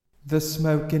The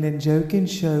Smoking and Joking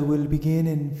Show will begin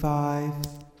in 5,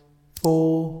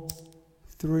 4,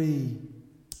 3,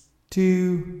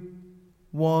 2,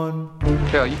 1.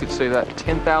 Hell, you could say that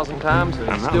 10,000 times and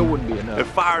it still wouldn't be enough. It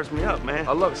fires me up, man.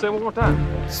 I love it. Say it one more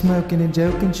time. Smoking and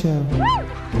Joking Show.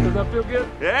 Does that feel good?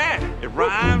 Yeah, it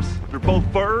rhymes. They're both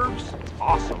verbs.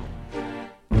 Awesome.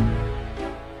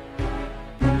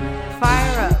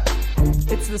 Fire up.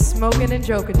 It's the Smoking and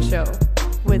Joking Show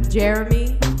with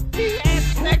Jeremy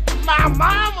My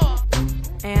mama!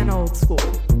 and Old School.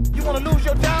 You wanna lose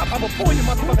your job? I'ma pull your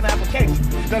motherfucking application.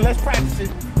 Then let's practice it.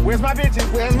 Where's my bitches?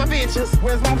 Where's my bitches?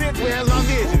 Where's my bitch? Where's my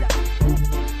bitches?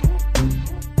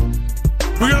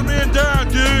 We got a man down,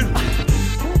 dude.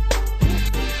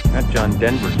 That John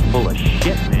Denver's full of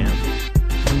shit, man.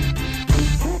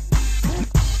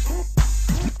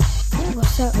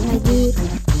 What's up, my dude?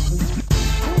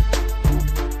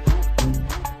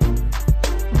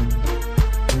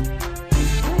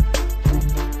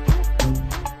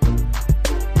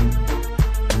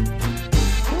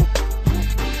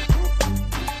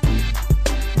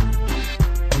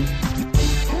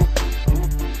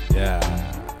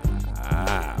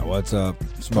 What's up?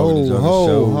 Smoking and Joking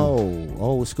Show.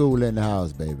 Old school in the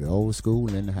house, baby. Old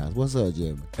school in the house. What's up,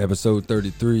 Jeremy? Episode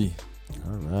 33.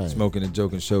 All right. Smoking and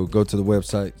Joking Show. Go to the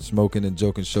website,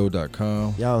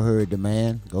 smokingandjokingshow.com. Y'all heard the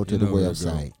man. Go to the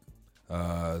website.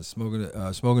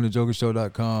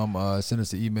 Smokingandjokingshow.com. Send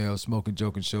us an email,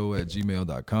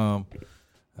 smokingjokingshow@gmail.com.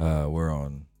 We're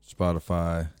on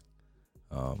Spotify,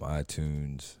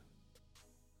 iTunes,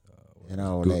 And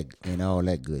all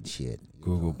that good shit.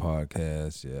 Google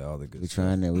Podcasts, yeah, all the good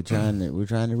stuff. We're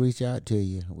trying to reach out to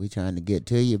you. We're trying to get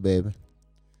to you, baby.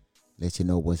 Let you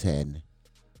know what's happening.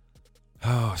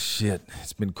 Oh shit!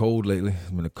 It's been cold lately.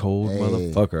 It's been a cold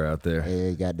motherfucker out there.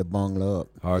 Hey, got the bungalow up.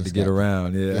 Hard to get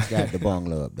around. Yeah, just got the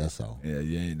bungalow up. That's all. Yeah,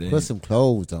 you ain't. Put some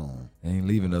clothes on. Ain't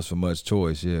leaving us for much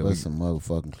choice. Yeah, Put some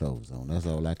motherfucking clothes on. That's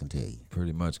all I can tell you.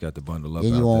 Pretty much got the bundle up.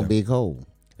 And you out won't there. be cold.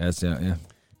 That's yeah.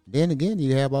 Then again,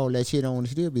 you have all that shit on and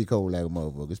still be cold like a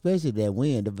motherfucker. Especially if that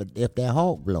wind, if that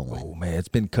hawk blowing. Oh man, it's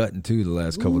been cutting too the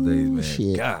last couple of days, man.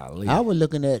 Shit. Golly. I was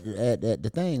looking at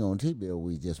the thing on T-Bill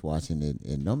we just watching it,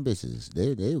 and them bitches,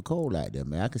 they were cold out there,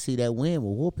 man. I could see that wind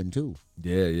was whooping too.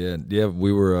 Yeah. We've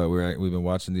been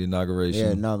watching the inauguration.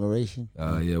 Yeah, inauguration.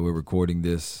 We're recording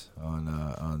this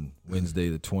on Wednesday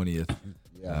the 20th.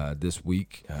 This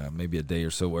week, maybe a day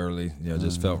or so early.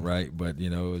 Just felt right, but it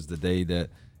was the day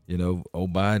that.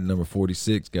 Old Biden, number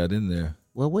 46, got in there.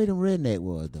 Well, where the redneck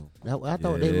was though? I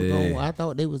thought they were going. I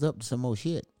thought they was up to some more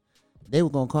shit. They were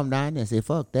gonna come down there and say,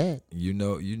 "Fuck that." You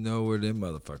know where them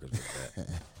motherfuckers was at.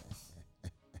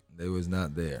 They was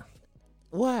not there.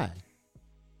 Why?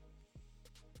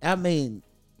 I mean,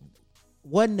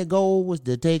 wasn't the goal was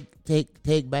to take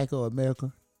back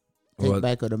America?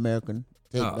 Back of America.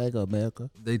 They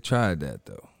tried that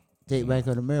though. Take back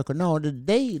of America. No, the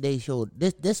day they showed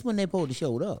this when they probably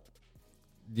showed up.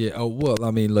 Yeah. Oh well.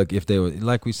 I mean, look, if they were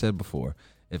like we said before,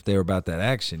 if they were about that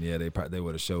action, yeah, they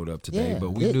would have showed up today. Yeah, but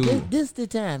we knew this the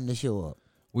time to show up.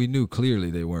 We knew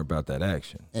clearly they weren't about that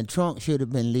action. And Trump should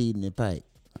have been leading the fight.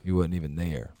 He wasn't even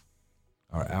there.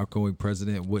 Our outgoing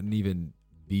president wouldn't even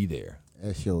be there.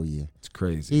 That show you. It's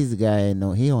crazy. He's the guy he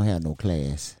don't have no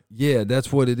class. Yeah,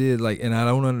 that's what it is. Like, and I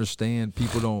don't understand.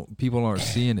 People aren't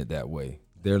seeing it that way.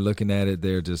 They're looking at it.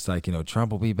 They're just like,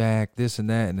 Trump will be back, this and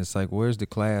that, and it's like, where's the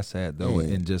class at though?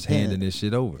 Yeah. And just handing this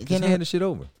shit over. Hand the shit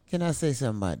over. Can I say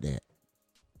something about that?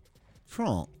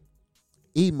 Trump,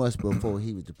 he must before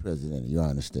he was the president of the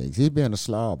United States. He's been a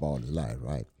slob all his life,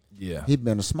 right? Yeah. He's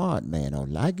been a smart man all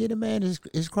his life. I get a man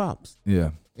his crops.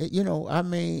 Yeah. I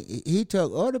mean, he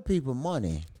took other people's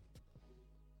money.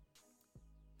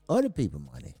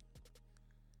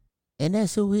 And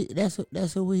that's what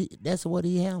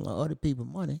he handled, other people's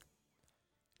money.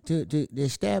 To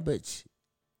establish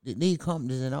these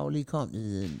companies and all these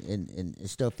companies and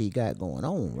stuff he got going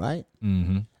on, right?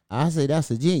 Mm-hmm. I say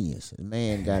that's a genius. The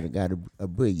man got a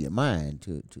brilliant mind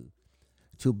to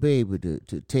be able to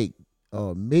take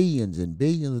millions and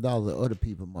billions of dollars of other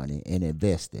people's money and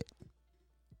invest it.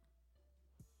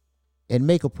 And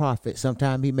make a profit.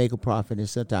 Sometimes he make a profit, and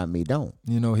sometimes he don't.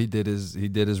 He did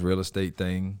his real estate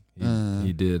thing.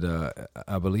 He did.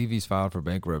 I believe he's filed for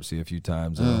bankruptcy a few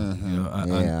times.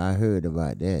 I heard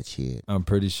about that shit. I'm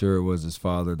pretty sure it was his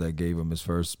father that gave him his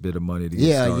first bit of money to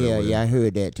get started with. I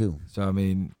heard that too. So I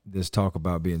mean, this talk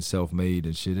about being self-made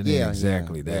and shit, it ain't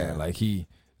exactly that. Like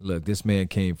look, this man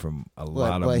came from a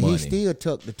lot of money. But he still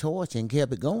took the torch and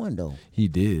kept it going though. He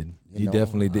did. He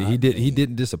definitely did. He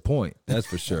didn't disappoint. That's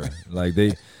for sure. Like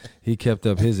he kept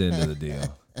up his end of the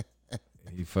deal.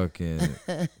 He fucking.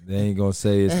 They ain't gonna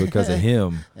say it's because of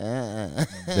him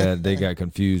that they got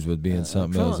confused with being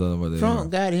something else. Other than what they Trump are.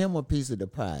 got him a piece of the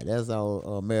pie. That's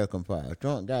all American pie.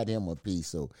 Trump got him a piece.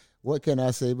 So what can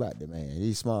I say about the man?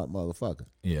 He's a smart motherfucker.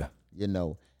 Yeah. You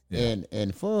know. Yeah.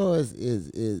 And for us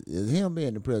is him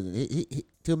being the president. He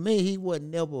to me, he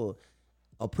wasn't never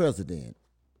a president.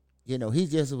 You know, he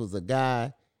just was a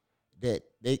guy that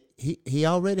he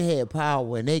already had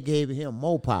power and they gave him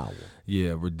more power.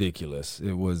 Yeah, ridiculous.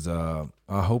 It was. I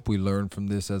hope we learn from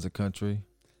this as a country.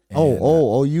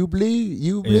 You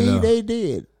believe they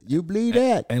did. You believe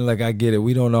that. And like, I get it.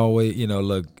 We don't always,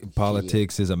 look,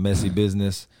 politics is a messy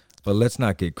business, but let's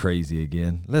not get crazy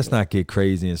again. Let's not get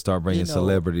crazy and start bringing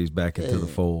celebrities back into the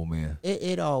fold, man.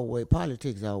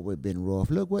 Politics always been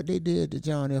rough. Look what they did to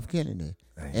John F. Kennedy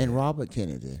and Robert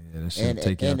Kennedy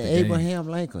and Abraham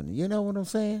Lincoln. You know what I'm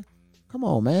saying? Come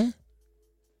on, man.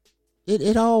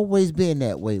 It always been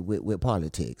that way with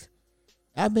politics.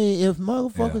 I mean, if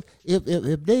motherfuckers,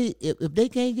 if they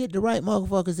can't get the right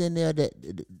motherfuckers in there,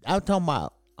 I'm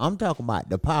talking about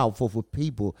the powerful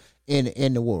people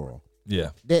in the world. Yeah,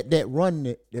 that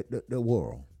run the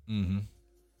world. Mm-hmm.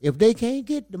 If they can't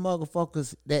get the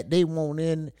motherfuckers that they want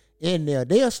in there,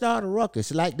 they'll start a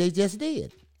ruckus like they just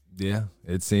did. Yeah,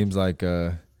 it seems like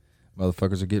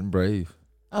motherfuckers are getting brave.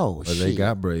 Oh, shit. They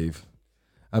got brave.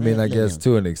 I mean, I guess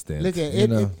to an extent. Look at you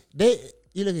look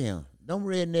at him. Them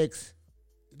rednecks,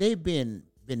 they've been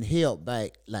held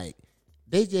back. Like,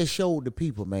 they just showed the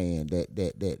people, man, that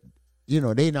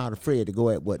they not afraid to go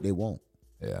at what they want.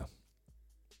 Yeah.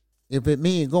 If it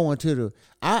means going to the,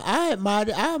 I admire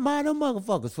them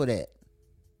motherfuckers for that.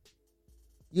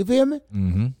 You feel me?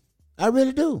 Mm-hmm. I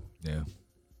really do. Yeah.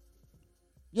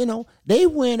 They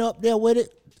went up there with it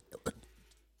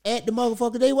at the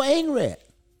motherfucker they were angry at.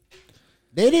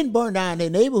 They didn't burn down their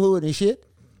neighborhood and shit.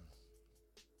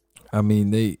 I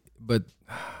mean, they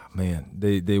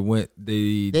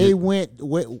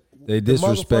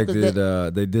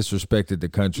disrespected the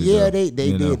country. Yeah, though, they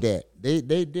did that.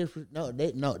 They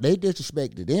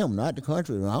disrespected them, not the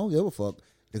country. I don't give a fuck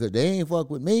because they ain't fuck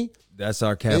with me. That's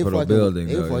our Capitol building.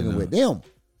 They fucking with them.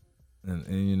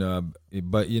 And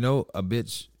but a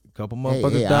bitch, a couple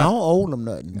motherfuckers died. I don't owe them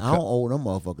nothing. I don't owe them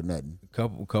motherfuckers nothing.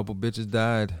 Couple bitches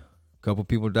died. Couple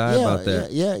people died about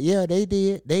that. Yeah, they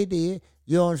did. They did.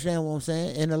 You understand what I'm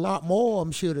saying? And a lot more of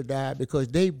them should have died because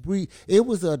they breathed. It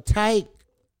was a attack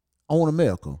on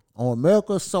America. On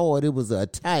America's soil, it was an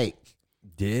attack.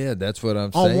 Yeah, that's what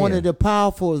I'm saying. On one of the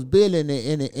powerful buildings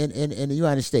in the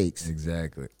United States.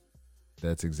 Exactly.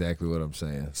 That's exactly what I'm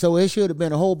saying. So it should have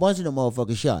been a whole bunch of them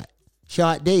motherfuckers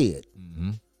shot dead.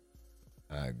 Mm-hmm.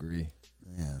 I agree.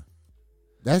 Yeah,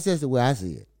 that's just the way I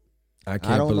see it. I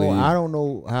don't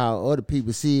know how other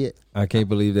people see it. I can't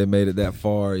believe they made it that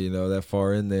far. That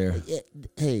far in there.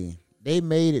 Hey, they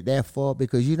made it that far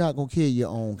because you're not gonna kill your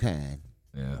own kind.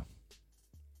 Yeah.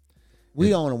 We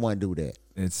don't want to do that.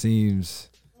 It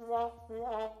seems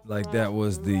like that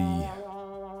was the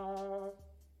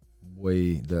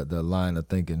way, the line of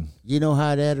thinking. You know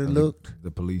how that would looked?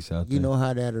 The police out there. You know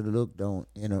how that would looked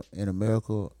in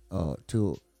America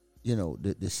to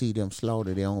see them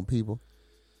slaughter their own people?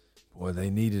 Boy, they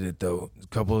needed it, though. A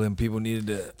couple of them people needed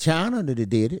it. China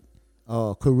did it.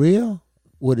 Korea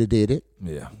would have did it.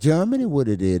 Yeah. Germany would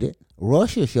have did it.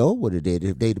 Russia sure would have did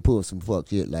it if they'd pulled some fuck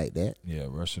shit like that. Yeah,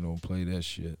 Russia don't play that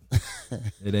shit.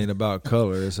 It ain't about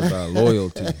color. It's about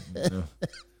loyalty.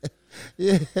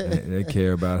 Yeah. They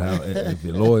care about how if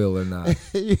you're loyal or not.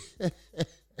 Yeah.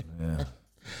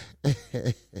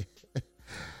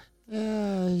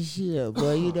 Oh, shit.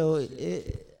 But,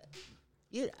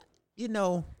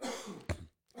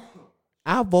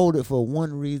 I voted for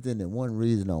one reason and one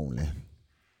reason only.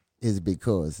 Is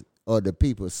because of the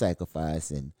people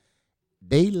sacrificing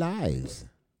their lives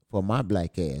for my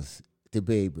black ass to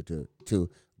be able to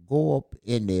go up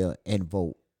in there and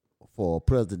vote for a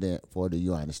president for the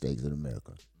United States of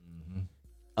America. Mm-hmm.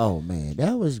 Oh, man,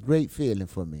 that was a great feeling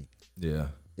for me. Yeah.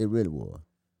 It really was.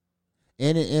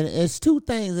 And it's two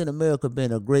things in America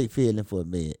been a great feeling for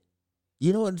me.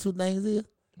 You know what the two things is?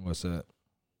 What's that?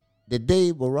 The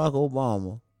day Barack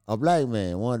Obama, a black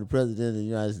man, wanted the president of the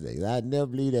United States. I never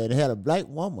believed that. It had a black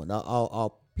woman, a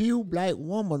pure black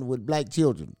woman with black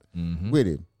children with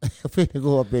him. Finna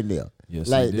go up in there. Yes,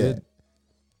 like he did. That.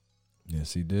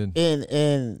 Yes, he did.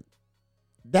 And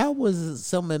that was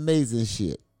some amazing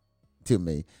shit to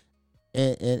me.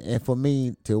 And for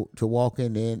me to walk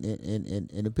in there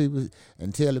and the people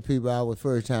and tell the people I was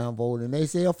first time voting, and they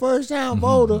say a first time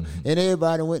voter, and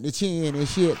everybody went to chin and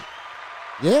shit.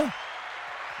 Yeah,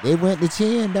 they went to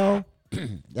chin, dog.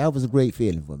 that was a great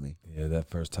feeling for me. Yeah, that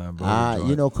first time. Bro,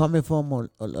 You know, coming from a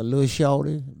little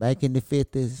shorty back in the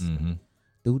 50s,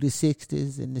 through the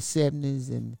 60s and the 70s,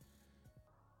 and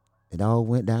it all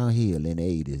went downhill in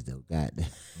the 80s, though. God,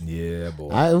 yeah,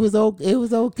 boy. it was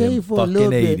okay Them for a little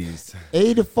bit. 80s.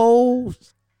 84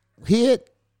 hit.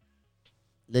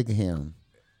 Look at him.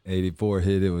 84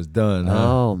 hit. It was done. Huh?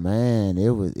 Oh man,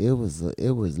 it was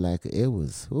like it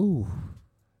was. Ooh,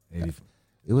 84.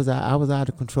 it was. I was out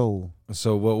of control.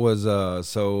 So what was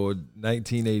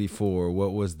 1984?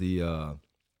 What was the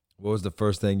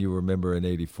first thing you remember in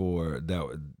 84?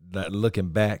 That looking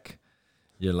back,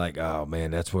 you're like, oh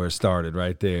man, that's where it started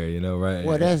right there. You know, right?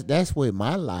 Well, that's where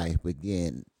my life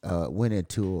began. Went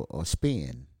into a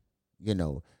spin, you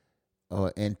know,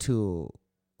 into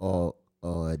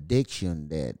addiction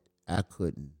that I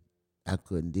couldn't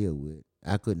deal with.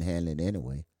 I couldn't handle it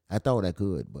anyway. I thought I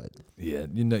could, but yeah,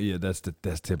 that's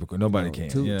typical. Nobody can.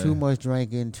 Too much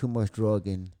drinking, too much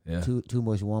drugging, yeah. too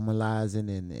much womanizing,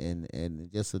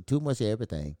 and just too much of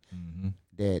everything.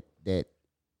 That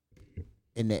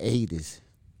in the 80s,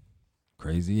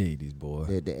 crazy 80s, boy.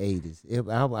 The 80s.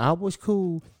 I was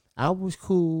cool. I was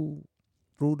cool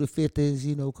through the 50s.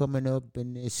 You know, coming up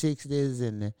in the 60s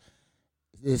and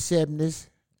the 70s.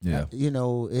 Yeah. You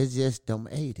know, it's just them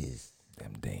 80s.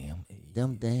 Them damn 80s.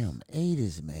 Them damn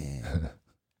 80s, man.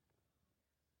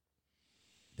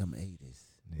 Them 80s.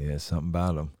 Yeah, something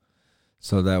about them.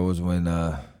 So that was when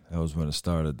it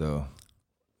started, though.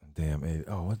 Damn 80s.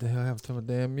 Oh, what the hell happened to my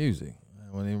damn music?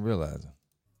 I wasn't even realizing.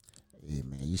 Yeah,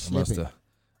 man, you slipping.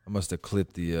 I must have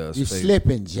clipped the You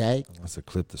slipping, Jake. I must have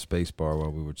clipped the space bar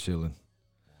while we were chilling.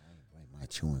 My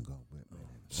chewing gum with me.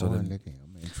 So I'm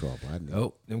in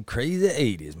trouble. Them crazy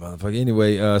 80s, motherfucker.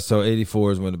 Anyway, so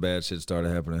 84 is when the bad shit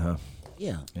started happening, huh?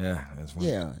 Yeah. Yeah, that's when.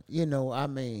 Yeah, you know, I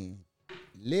mean,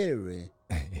 literally,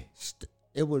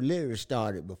 it was literally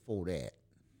started before that.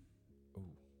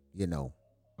 You know.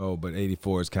 Oh, but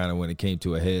 84 is kind of when it came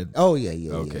to a head. Oh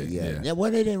yeah. Okay, yeah.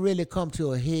 Well, it didn't really come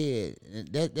to a head.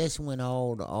 That's when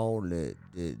all the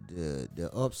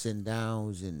ups and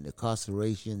downs and the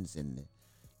incarcerations and the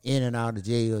in and out of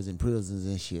jails and prisons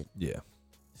and shit. Yeah.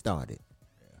 Started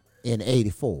in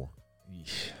 84.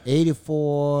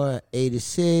 84,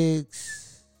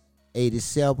 86,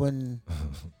 87,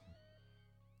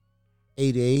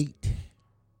 88,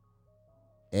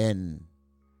 and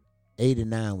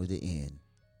 89 was the end.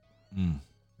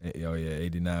 Oh, yeah,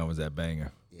 89 was that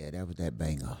banger. Yeah, that was that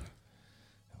banger.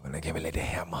 When they gave me like the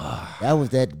hammer. That was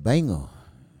that banger.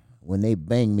 When they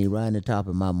banged me right on the top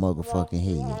of my motherfucking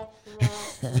head.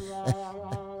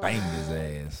 Banged his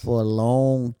ass. For a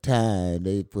long time,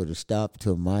 they put a stop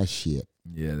to my shit.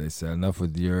 Yeah, they said enough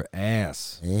with your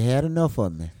ass. They had enough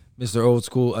of me. Mr. Old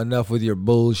School, enough with your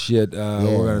bullshit. We're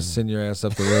going to send your ass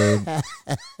up the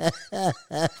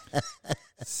road.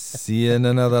 See you in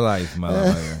another life,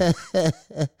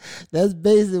 motherfucker. That's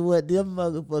basically what them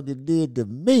motherfuckers did to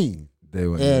me They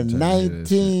were in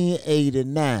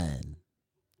 1989.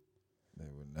 They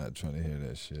were not trying to hear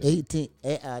that shit.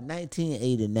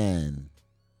 1989.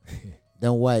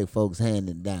 Them white folks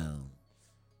handed down,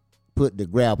 put the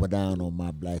grapple down on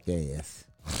my black ass,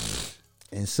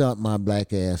 and sucked my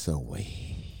black ass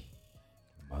away.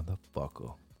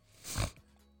 Motherfucker.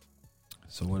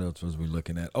 So what else was we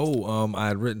looking at? Oh, I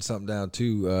had written something down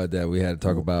too that we had to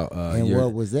talk about. And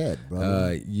what was that,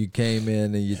 brother? You came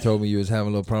in and you told me you was having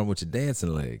a little problem with your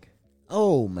dancing leg.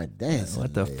 Oh, my dancing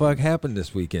What the leg. fuck happened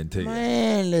this weekend to you?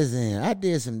 Man, listen, I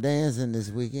did some dancing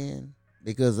this weekend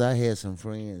because I had some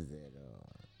friends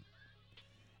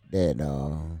that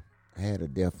had a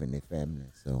death in their family.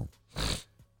 So,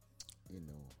 you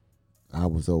know, I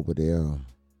was over there.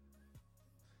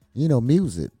 You know,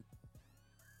 music.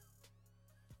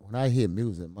 When I hear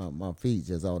music, my feet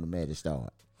just automatically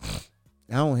start. I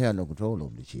don't have no control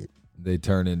over the shit. They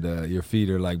turn into your feet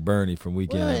are like Bernie from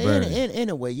Weekend at Well, Bernie.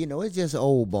 anyway, you know, it's just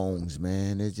old bones,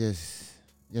 man. It's just,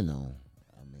 you know,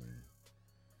 I mean,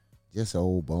 just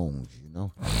old bones, you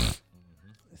know.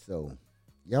 So,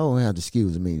 y'all don't have to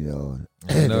excuse me, though.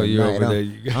 I know you're over there.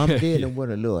 I'm dealing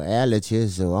with a little allergy,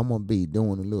 so I'm gonna be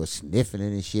doing a little sniffing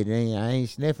and shit. I ain't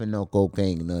sniffing no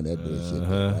cocaine, none of that bullshit.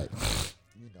 Right?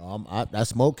 You know, I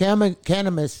smoke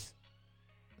cannabis.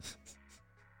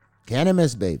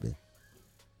 Cannabis, baby.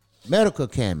 Medical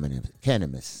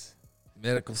cannabis.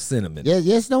 Medical cinnamon. Yeah,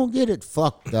 just don't get it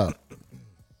fucked up.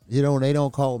 You know, they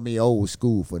don't call me old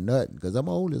school for nothing because I'm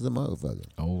old as a motherfucker.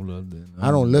 Older than I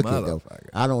don't look it though.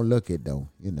 I don't look it though,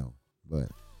 you know. But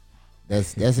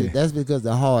that's that's because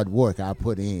the hard work I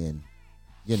put in,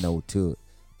 you know, to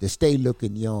stay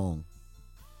looking young.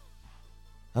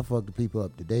 I fucked the people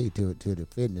up today to the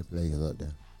fitness place up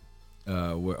there.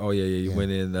 You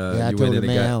went in. I You told went in the and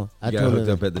man got hooked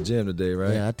up at the gym today,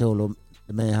 right? Yeah, I told him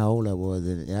the man how old I was,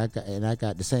 and I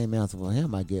got the same answer from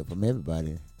him I get from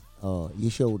everybody. You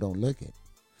sure don't look it.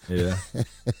 Yeah.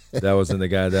 That wasn't the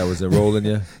guy that was enrolling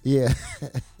you? Yeah.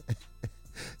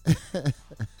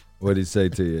 What did he say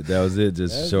to you? That was it.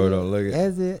 Just That's sure it. don't look it.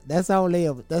 That's it. That's all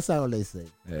they say.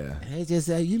 Yeah. They just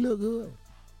say you look good.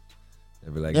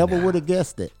 They'd be like, Never would have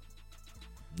guessed it.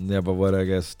 Never would have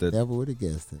guessed it. Never would have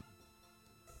guessed it.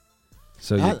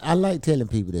 So I like telling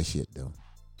people that shit though.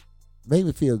 Make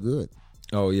me feel good.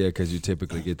 Oh yeah, because you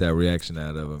typically get that reaction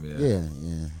out of them.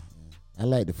 Yeah. I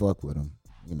like to fuck with them,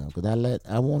 because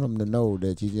I want them to know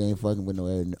that you just ain't fucking with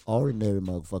no ordinary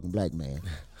motherfucking black man.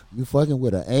 You fucking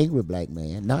with an angry black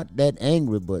man, not that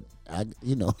angry, but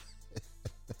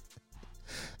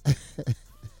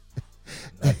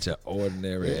Not your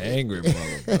ordinary angry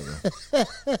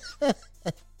motherfucker.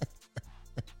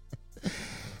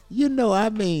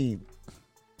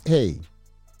 Hey,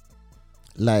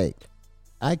 like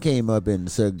I came up in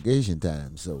segregation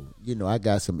time, so I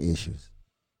got some issues.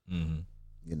 Mm-hmm.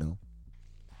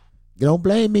 Don't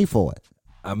blame me for it.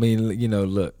 I mean,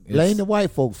 look. Blame the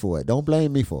white folks for it. Don't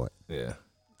blame me for it. Yeah.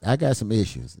 I got some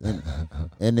issues,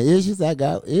 and the issues I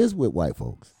got is with white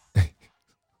folks.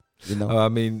 I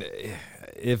mean,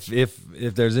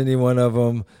 if there's any one of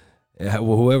them,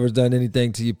 whoever's done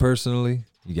anything to you personally,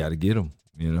 you got to get them.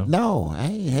 No, I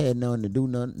ain't had nothing to do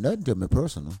nothing to me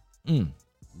personal.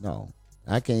 No,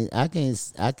 I can't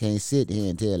sit here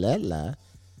and tell that lie.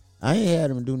 I ain't had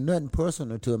them do nothing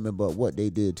personal to me, but what they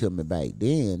did to me back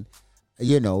then,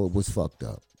 it was fucked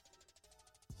up.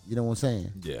 You know what I'm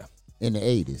saying? Yeah. In the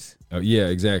 80s. Oh yeah,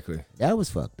 exactly. That was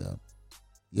fucked up.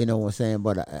 You know what I'm saying?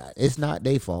 But it's not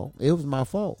their fault. It was my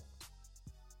fault.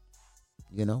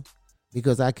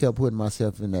 Because I kept putting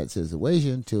myself in that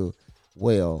situation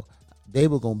they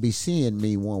were going to be seeing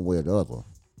me one way or the other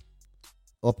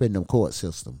up in them court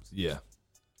systems. Yeah.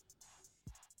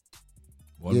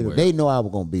 They know I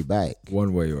was going to be back.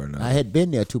 One way or another. I had been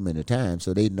there too many times,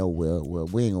 so they know, well,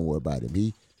 we ain't going to worry about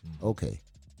him. Okay.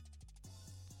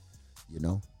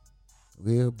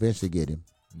 We'll eventually get him.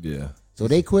 Yeah. So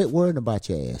they quit worrying about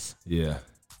your ass. Yeah.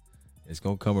 It's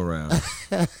going to come around.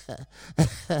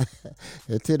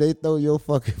 Until they throw your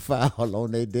fucking file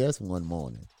on their desk one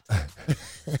morning.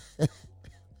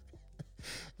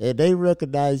 And they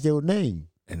recognize your name.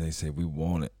 And they say, we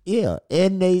want it. Yeah.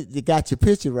 And they got your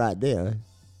picture right there.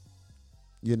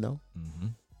 Mm-hmm.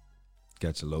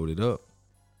 Got you loaded up.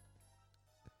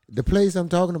 The place I'm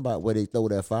talking about where they throw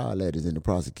their file letters in the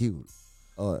prosecutor.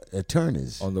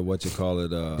 Attorneys. On the what you call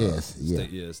it? Yes,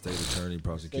 yeah. State attorney,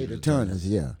 prosecutor. State attorneys,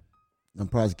 yeah.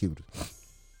 And prosecutors.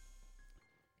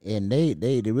 And they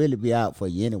really be out for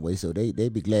you anyway, so they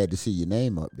be glad to see your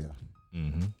name up there.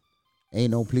 Mm-hmm.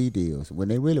 Ain't no plea deals. When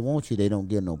they really want you, they don't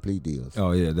give no plea deals.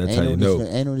 Oh, yeah, that's how you know.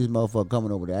 Ain't no these motherfuckers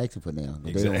coming over to asking for them.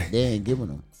 Exactly. They ain't giving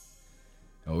them.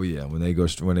 Oh, yeah, when they want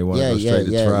to go straight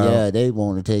to trial. Yeah, they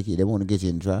want to take you. They want to get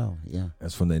you in trial, yeah.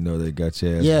 That's when they know they got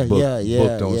your ass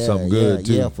booked on something good,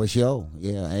 too. Yeah, for sure.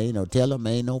 Yeah, tell them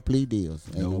ain't no plea deals.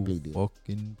 No plea deals.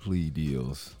 fucking plea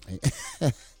deals.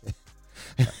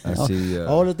 I see.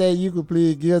 Only thing you can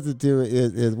plead guilty to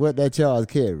is what that charge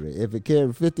carry. If it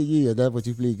carry 50 years, that's what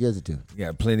you plead guilty to. You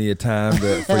got plenty of time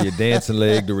for your dancing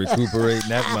leg to recuperate in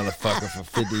that motherfucker for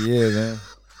 50 years, man.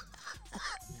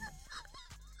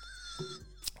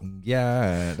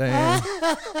 Yeah, damn.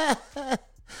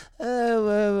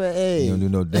 Hey. You don't do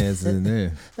no dancing in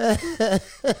there.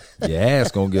 Your ass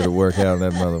gonna get a workout in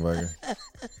that motherfucker.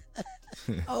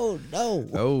 Oh no.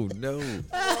 Oh no.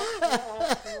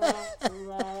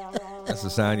 That's a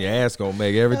sign your ass gonna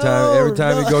make every time you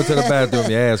go to the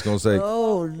bathroom, your ass gonna say,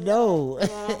 oh no.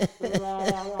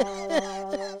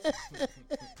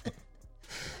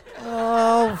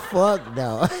 Oh fuck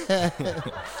no.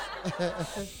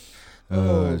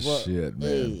 Oh shit, man.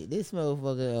 Hey, this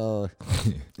motherfucker,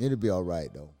 it'll be all right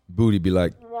though. Booty be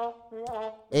like,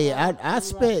 hey, I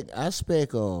expect,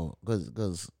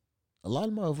 cause a lot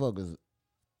of motherfuckers,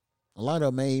 a lot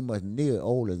of them ain't much near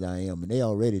old as I am, and they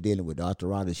already dealing with the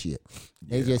arthritis shit.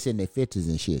 They just in their 50s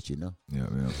and shit, Yeah.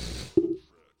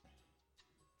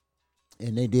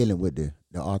 And they dealing with the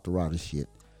arthritis shit.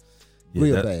 Yeah,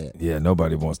 Real bad. Yeah,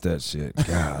 nobody wants that shit.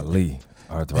 Golly.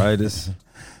 Arthritis.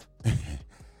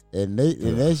 And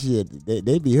that shit,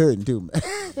 they be hurting too.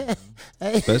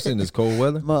 Especially in this cold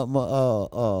weather.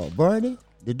 Bernie,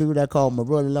 the dude I called my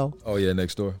brother-in-law. Oh yeah,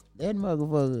 next door. That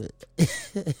motherfucker.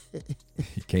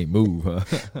 He can't move, huh?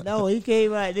 No, he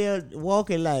came out there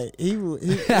walking like he you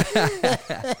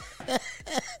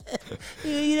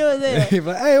know what I'm saying? He's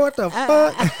like, hey, what the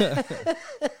fuck?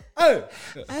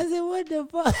 I said, what the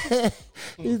fuck?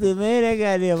 He said, man, that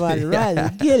goddamn on the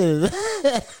rise. Get him.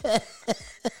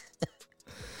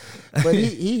 But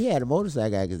he had a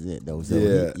motorcycle accident, though. So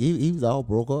Yeah. he was all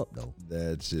broke up, though.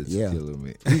 That shit's Yeah. killing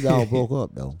me. He was all broke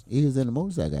up, though. He was in a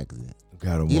motorcycle accident.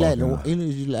 Got him He walking.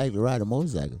 usually like to ride a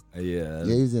motorcycle. Yeah.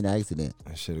 Yeah, he was in an accident.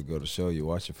 I should have go to show you.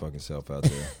 Watch your fucking self out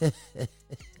there.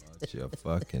 Watch your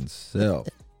fucking self.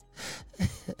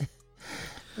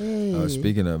 Hey.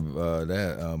 Speaking of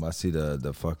that, I see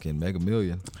the fucking Mega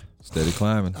Million steady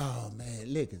climbing. Oh man,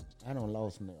 look, I don't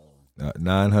lost my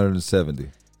 970.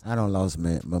 I don't lost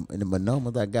my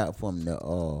numbers I got from the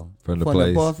place.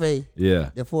 the buffet,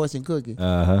 Yeah. the fortune cookie.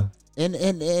 Uh-huh. And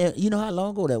you know how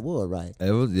long ago that was, right?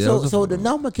 It was, yeah, So the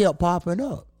number kept popping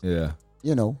up. Yeah.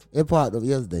 You know, it popped up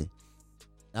yesterday.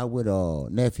 I with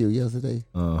nephew yesterday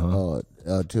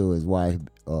to his wife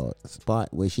spot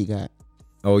where she got.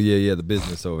 Oh yeah, the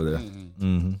business over there.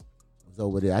 Mm-hmm. It was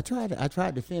over there. I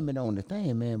tried to film it on the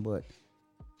thing, man, but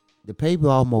the paper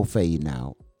almost fading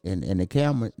out. And the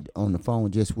camera on the phone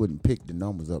just wouldn't pick the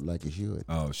numbers up like it should.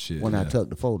 Oh shit. When I took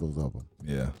the photos of them.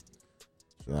 Yeah.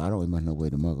 So I don't even know where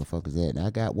the motherfuckers at. And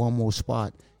I got one more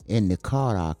spot in the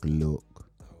car I could look.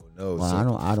 Oh no.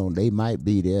 Well, I don't. They might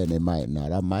be there and they might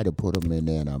not. I might have put them in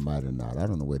there and I might have not. I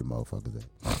don't know where the motherfuckers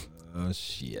at. Oh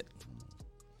shit.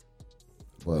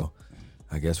 But Well,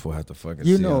 I guess we'll have to fucking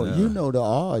you see know, on that. you know the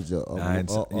odds of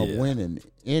Yeah. winning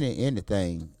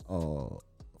anything.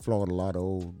 Florida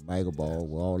Lotto, Mega Ball,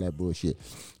 with all that bullshit.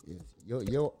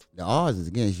 The odds is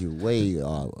against you, way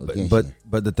against you.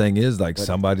 But the thing is, like,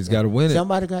 somebody's got to win it.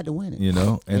 Somebody got to win it. You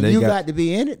know, and they you got to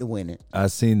be in it to win it. I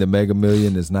seen the Mega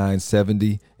Million is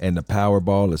 970 and the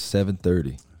Powerball is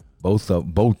 730. Both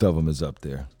of them is up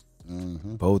there.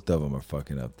 Mm-hmm. Both of them are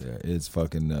fucking up there. It's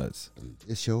fucking nuts.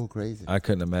 It's so crazy. I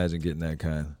couldn't imagine getting that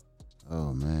kind.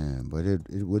 Oh man, but it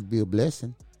would be a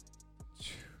blessing.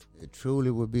 It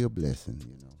truly would be a blessing,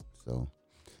 you know. So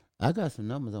I got some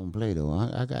numbers on play though.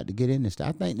 I got to get in this.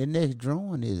 I think the next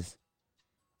drawing is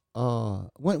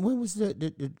when was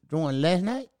the drawing last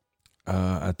night?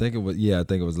 I think it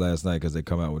was last night because they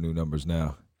come out with new numbers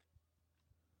now.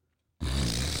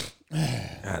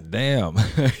 God damn,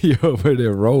 you over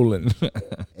there rolling.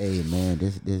 Hey man,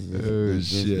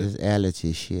 this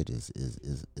allergy shit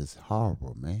is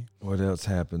horrible, man. What else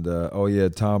happened?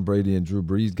 Tom Brady and Drew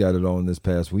Brees got it on this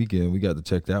past weekend. We got to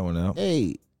check that one out.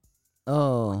 Hey,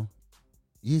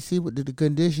 you see what the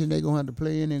condition they gonna have to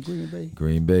play in Green Bay?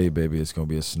 Green Bay, baby, it's gonna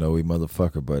be a snowy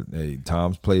motherfucker. But hey,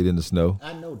 Tom's played in the snow.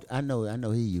 I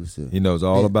know. He used to. He knows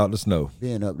all about the snow.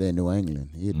 Being up there in New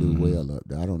England, he'd do well up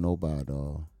there. I don't know about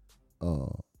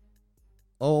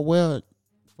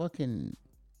fucking,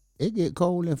 it get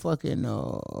cold in fucking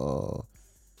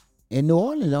in New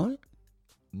Orleans, don't it?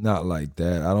 Not like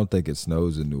that. I don't think it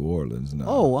snows in New Orleans. No.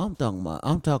 Oh, I'm talking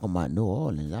about New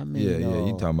Orleans. I mean,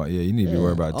 you talking about? Yeah, you need to be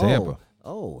worried about Tampa.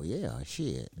 Oh yeah,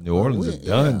 shit. New Orleans is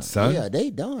done, son. Yeah,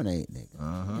 they done, ain't they?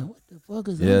 Man, what the fuck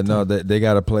is that? Yeah, no, they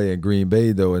got to play in Green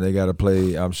Bay though, and they got to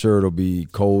play. I'm sure it'll be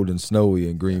cold and snowy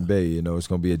in Green Bay. You know, it's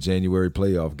gonna be a January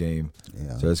playoff game,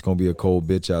 so it's gonna be a cold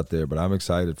bitch out there. But I'm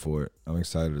excited for it. I'm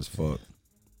excited as fuck.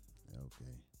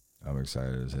 Okay. I'm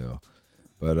excited as hell.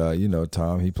 But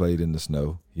Tom, he played in the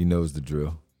snow. He knows the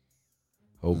drill.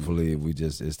 Hopefully,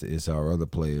 it's our other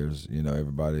players. You know,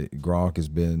 everybody. Gronk has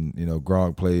been.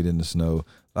 Gronk played in the snow.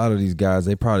 A lot of these guys,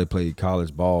 they probably played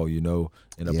college ball. In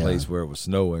a place where it was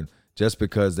snowing. Just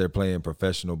because they're playing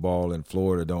professional ball in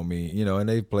Florida, don't mean and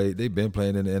they've been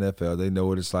playing in the NFL. They know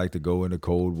what it's like to go in the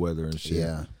cold weather and shit.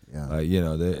 Yeah.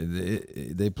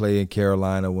 They play in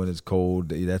Carolina when it's cold.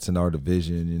 That's in our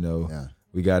division. Yeah.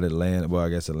 We got Atlanta. Well, I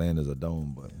guess Atlanta's a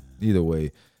dome, but either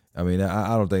way, I mean,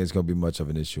 I don't think it's going to be much of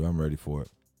an issue. I'm ready for it.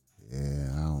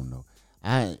 Yeah, I don't know.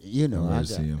 I'm ready to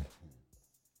see him.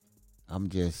 I'm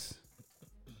just,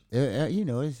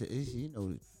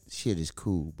 shit is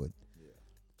cool, but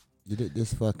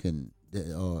this fucking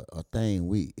a thing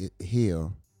we here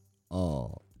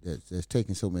that's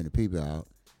taking so many people out,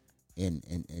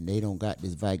 and they don't got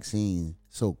this vaccine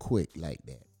so quick like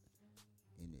that.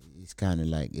 And it's kind of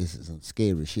like it's some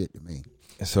scary shit to me.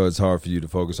 So it's hard for you to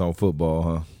focus on football,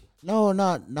 huh? No,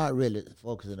 not really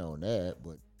focusing on that,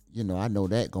 but I know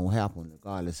that gonna happen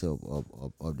regardless of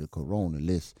the corona.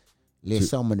 Let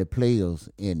some of the players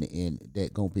in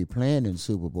that gonna be playing in the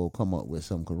Super Bowl come up with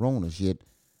some corona shit,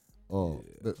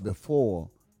 before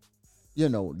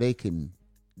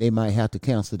they might have to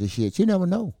cancel the shit. You never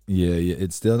know. Yeah,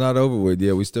 it's still not over with.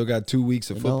 Yeah, we still got 2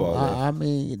 weeks of football. I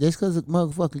mean, just because a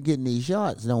motherfucker getting these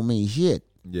shots don't mean shit.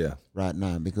 Yeah. right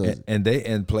now because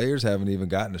And players haven't even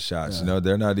gotten the shots. You know,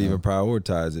 they're not even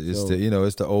prioritizing. It's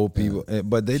it's the old people.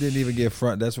 But they didn't even get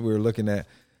front. That's what we were looking at.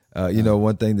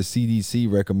 One thing the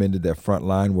CDC recommended that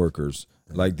frontline workers,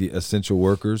 like the essential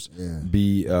workers,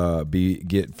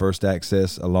 get first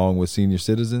access along with senior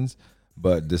citizens.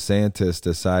 But DeSantis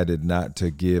decided not to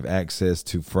give access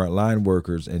to frontline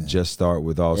workers and just start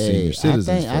with all senior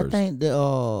citizens first. I think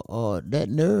that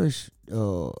nurse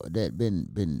that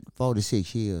been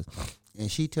 46 years, and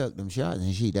she took them shots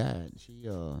and she died. She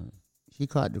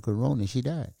caught the corona and she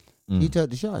died. She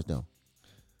took the shots though.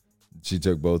 She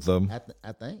took both of them.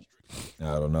 I think.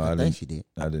 I don't know. I think she did.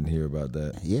 I didn't hear about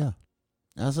that. Yeah,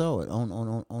 I saw it on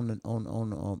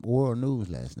the World News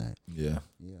last night. Yeah.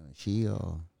 She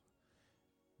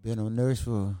been a nurse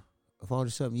for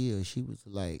 40-something years. She was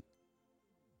like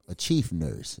a chief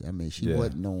nurse. I mean, she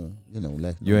wasn't on,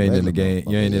 like you ain't in the game.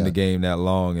 You ain't in the game that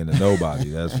long and a nobody.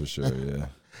 That's for sure. Yeah.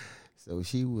 So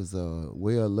she was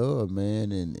well loved,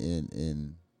 man,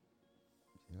 and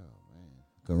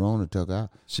Corona took her out.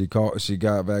 She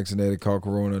got vaccinated, caught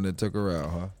Corona, and it took her out,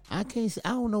 huh? I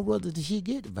don't know whether did she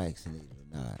get vaccinated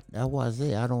or not. That's why I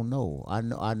say I don't know.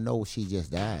 I know she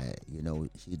just died.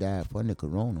 She died from the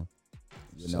Corona.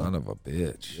 Son of a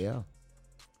bitch. Yeah.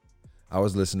 I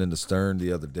was listening to Stern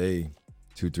the other day,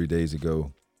 2-3 days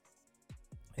ago,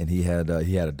 and he had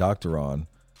a doctor on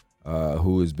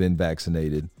who has been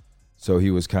vaccinated. So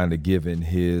he was kind of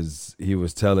he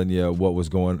was telling you what was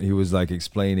going. He was like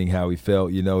explaining how he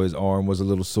felt. His arm was a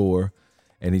little sore,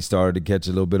 and he started to catch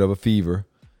a little bit of a fever.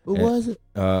 Who was it?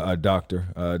 A doctor.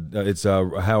 It's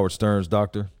Howard Stern's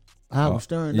doctor. Howard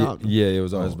Stern doctor. Yeah, it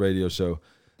was on his radio show.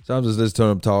 So I'm just listening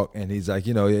to him talk, and he's like,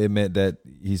 it meant that,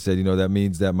 he said, that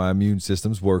means that my immune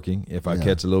system's working. If I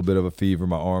catch a little bit of a fever,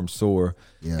 my arm's sore.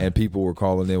 Yeah. And people were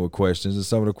calling in with questions, and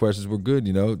some of the questions were good.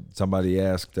 Somebody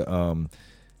asked,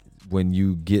 when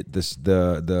you get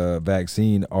the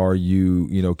vaccine, are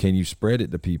you, can you spread it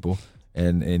to people?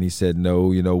 And he said, no,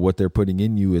 what they're putting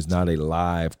in you is not a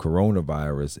live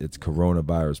coronavirus. It's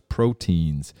coronavirus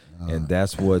proteins. And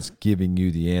that's what's giving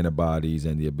you the antibodies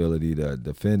and the ability to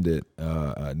defend it,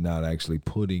 not actually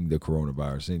putting the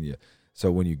coronavirus in you.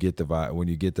 So when you get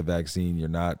the vaccine, you're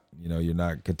not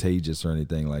contagious or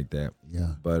anything like that.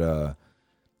 Yeah. But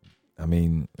I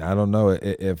mean, I don't know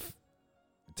if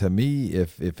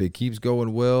it keeps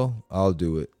going well, I'll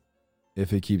do it.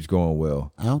 If it keeps going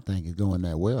well, I don't think it's going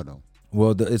that well though.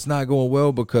 Well, it's not going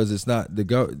well because it's not the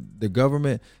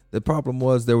government. The problem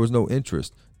was there was no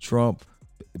interest. Trump,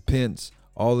 Pence,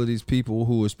 all of these people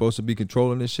who were supposed to be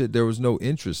controlling this shit, there was no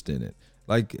interest in it.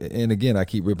 Like, and again, I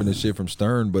keep ripping this shit from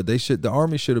Stern, but the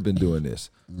army should have been doing this.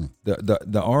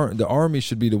 The army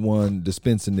should be the one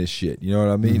dispensing this shit. You know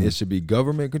what I mean? It should be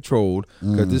government controlled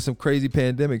because this is some crazy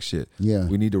pandemic shit. Yeah,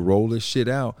 we need to roll this shit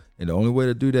out, and the only way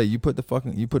to do that, you put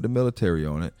the military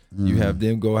on it. You have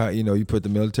them go out. You put the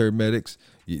military medics.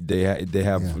 They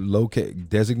have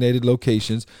designated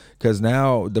locations because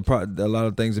now a lot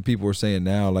of things that people are saying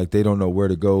now, like they don't know where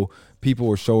to go. People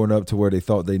were showing up to where they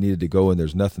thought they needed to go, and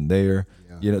there's nothing there.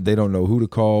 Yeah. They don't know who to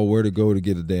call, where to go to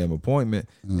get a damn appointment,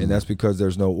 and that's because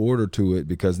there's no order to it.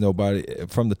 Because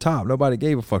from the top, nobody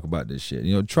gave a fuck about this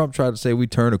shit. Trump tried to say we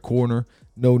turn a corner,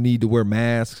 no need to wear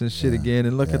masks and shit again,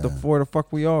 and look at where the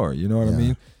fuck we are. You know what I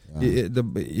mean? Yeah.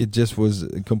 It just was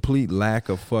a complete lack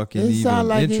of fucking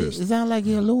interest. It sounds like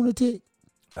you're a lunatic.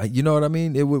 You know what I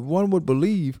mean? One would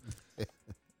believe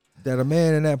that a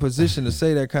man in that position to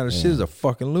say that kind of shit is a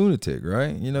fucking lunatic,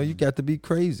 right? You got to be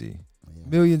crazy.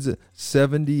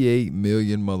 78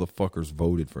 million motherfuckers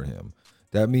voted for him.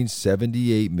 That means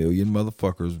 78 million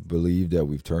motherfuckers believe that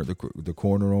we've turned the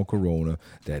corner on corona,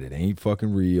 that it ain't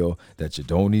fucking real, that you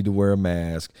don't need to wear a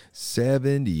mask.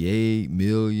 78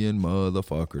 million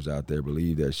motherfuckers out there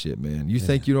believe that shit, man. You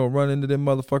think you don't run into them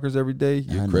motherfuckers every day?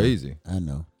 You're crazy. I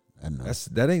know.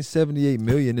 That ain't 78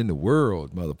 million in the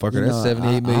world, motherfucker. That's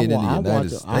 78 million in the United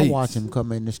States. I watch them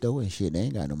come in the store and shit. They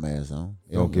ain't got no mask on.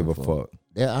 They don't give a fuck.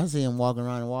 I see them walking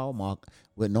around Walmart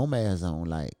with no mask on.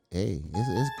 Like, hey,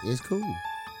 it's cool.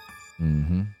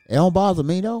 Mm-hmm. It don't bother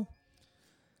me though,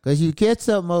 cause you catch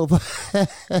something over.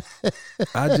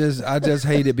 I just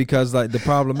hate it because like the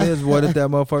problem is, what if that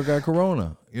motherfucker got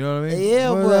corona? You know what I mean? Yeah,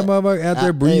 what if that motherfucker out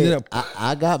there breathing up?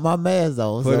 I got my mask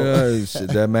on. Shit,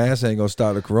 that mask ain't gonna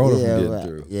stop the corona from getting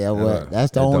through. Yeah, well,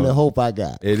 that's the only hope I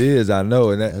got. It is, I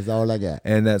know, and that's all I got.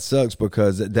 And that sucks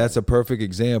because that's a perfect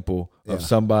example of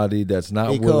somebody that's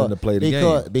not willing to play the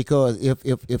game. Because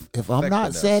if I'm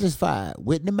not satisfied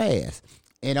with the mask,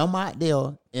 and I'm out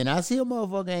there, and I see a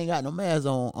motherfucker ain't got no mask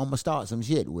on, I'm going to start some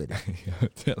shit with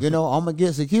it. You know, I'm going to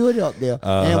get security up there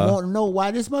and want to know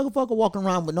why this motherfucker walking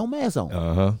around with no mask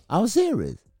on. I'm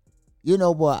serious. You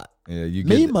know, but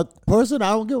my person,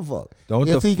 I don't give a fuck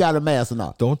if he got a mask or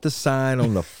not. Don't the sign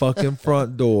on the fucking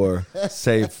front door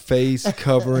say face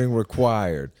covering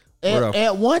required?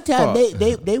 At one time,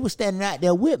 they were standing out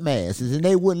there with masks, and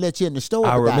they wouldn't let you in the store.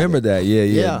 I remember that.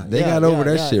 Yeah. They got over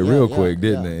that shit real quick,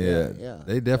 didn't they? Yeah.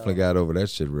 They definitely got over that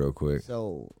shit real quick.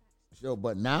 So,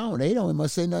 but now they don't even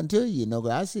say nothing to you. You know,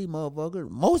 'cause I see motherfuckers.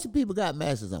 Most of the people got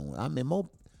masks on. I mean,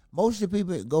 most of the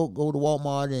people go to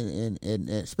Walmart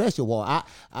and special Walmart.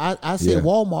 I say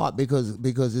Walmart because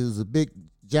it was a big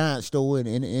giant store and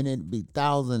it'd be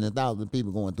thousands and thousands of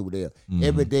people going through there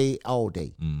every day, all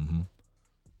day. Mm-hmm.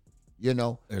 You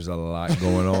know, there's a lot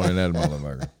going on in that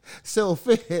motherfucker.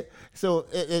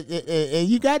 And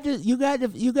you got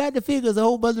the figures. A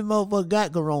whole bunch of motherfuckers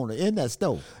got corona in that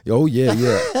store. Oh yeah.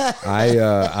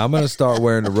 I'm gonna start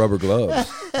wearing the rubber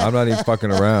gloves. I'm not even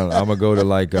fucking around. I'm gonna go to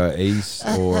like Ace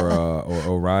or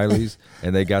O'Reilly's,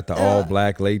 and they got the all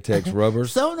black latex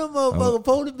rubbers. Some of them motherfuckers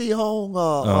supposed to be home.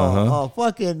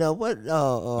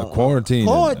 Quarantine.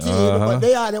 But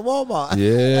they out at Walmart.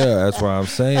 Yeah, that's what I'm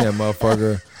saying,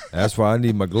 motherfucker. That's why I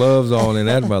need my gloves on in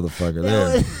that motherfucker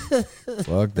there.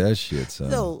 Fuck that shit, son.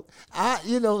 So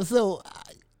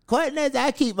quite nice.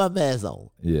 I keep my mask on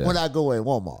when I go in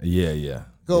Walmart. Yeah.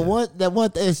 Cause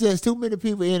it's just too many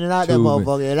people in and out that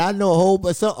motherfucker, and I know a whole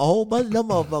bunch of them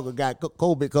motherfuckers got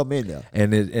COVID come in there.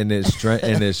 And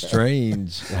it's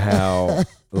strange how.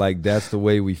 Like, that's the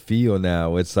way we feel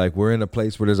now. It's like we're in a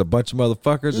place where there's a bunch of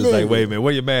motherfuckers. It's like, wait a minute,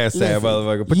 where your mask at,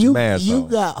 motherfucker? Put your mask on. You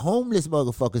got homeless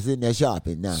motherfuckers in there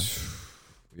shopping now.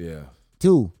 Yeah.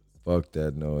 Too. Fuck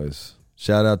that noise.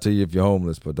 Shout out to you if you're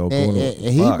homeless, but don't go in.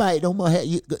 And he might don't have,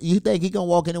 you think he gonna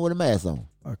walk in there with a mask on?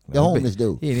 Fuck, the homeless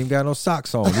dude. He ain't even got no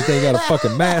socks on. You think he got a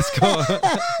fucking mask on?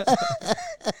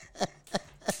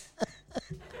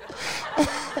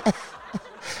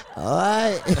 All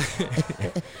right.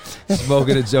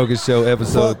 Smoking and Joking Show,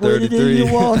 episode 33.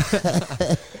 Go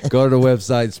to the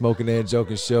website, Smoking and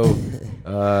Joking Show.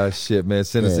 Shit, man,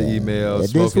 send us an email.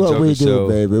 This is what we do,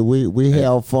 baby. We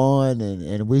have fun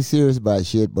and we serious about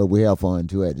shit, but we have fun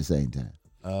too at the same time.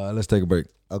 Let's take a break.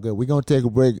 Okay, we're gonna take a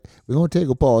break. We're gonna take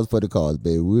a pause for the cause,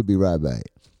 baby. We'll be right back.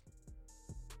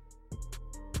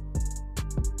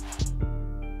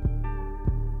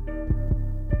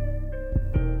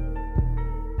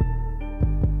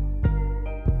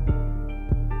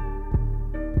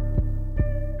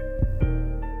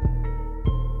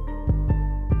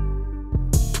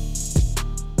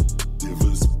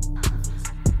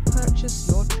 Purchase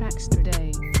your tracks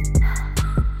today.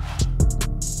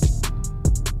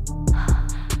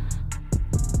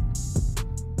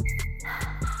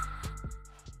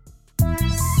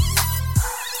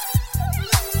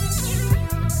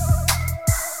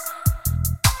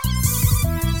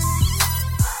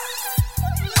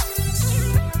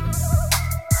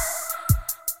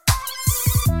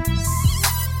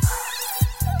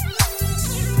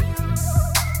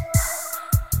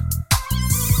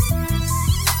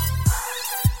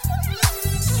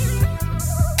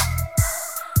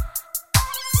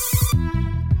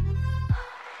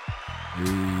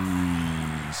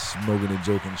 Smoking and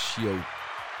Joking Show.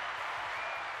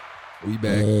 We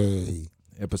back. Hey.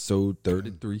 Episode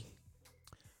 33.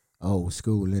 Old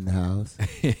school in the house.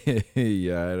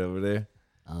 You all right over there?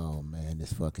 Oh, man,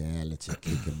 this fucking allergy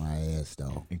kicking my ass,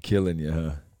 though. And killing you,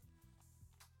 huh?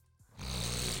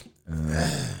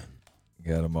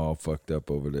 Got them all fucked up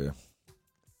over there.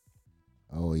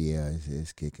 Oh, yeah,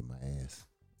 it's kicking my ass.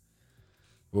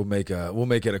 We'll make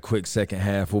it a quick second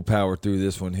half. We'll power through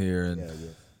this one here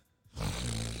and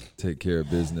take care of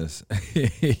business.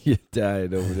 You're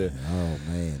tired over there. Oh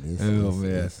man,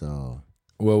 it's all.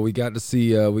 Well, we got to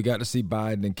see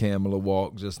Biden and Kamala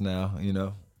walk just now. You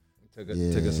know, took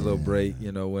us a little break.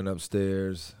 You know, went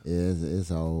upstairs. Yeah,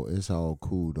 it's all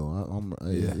cool though.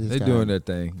 They're doing their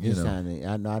thing. You know,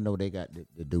 I know they got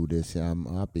to do this.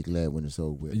 I'll be glad when it's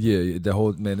over with. Yeah, the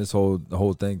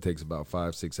whole thing takes about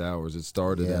 5-6 hours. It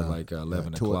started at like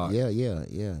 11 o'clock.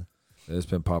 Yeah. It's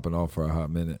been popping off for a hot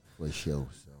minute. For sure.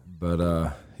 But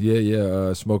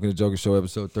Smoking and Joking Show,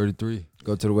 episode 33.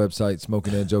 Go to the website,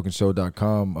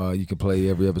 smokingandjokingshow.com. You can play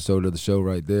every episode of the show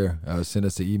right there. Send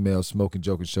us an email,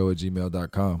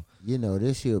 smokingjokingshow@gmail.com. You know,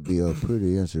 this should be a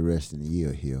pretty interesting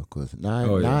year here, because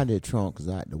now that Trump is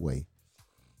out the way.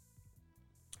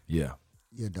 Yeah.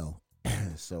 You know,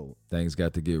 so. Things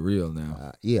got to get real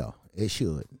now. Yeah, it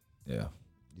should. Yeah.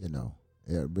 You know,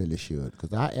 it really should,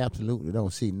 because I absolutely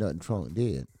don't see nothing Trump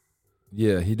did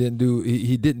Yeah, he didn't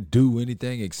do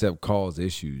anything except cause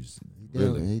issues. He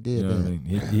did You know what I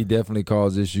mean? He definitely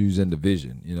caused issues in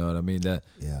division. You know what I mean?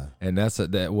 And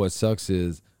that what sucks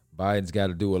is Biden's got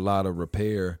to do a lot of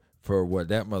repair for what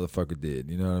that motherfucker did.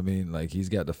 You know what I mean? Like he's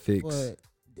got to fix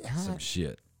some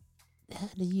shit. How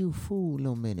do you fool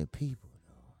so many people,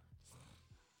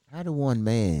 though? How do one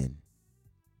man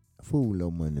fool so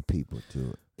many people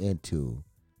into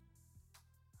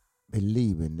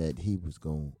believing that he was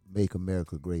gonna make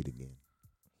America great again?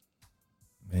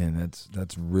 Man,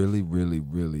 that's really, really,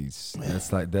 really. That's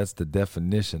the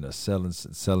definition of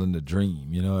selling the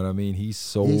dream. You know what I mean? He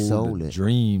sold the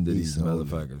dream to these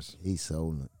motherfuckers. He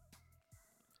sold it.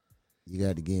 You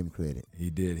got to give him credit. He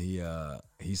did.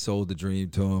 He sold the dream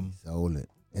to him. Sold it,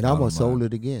 and almost sold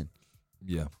it again.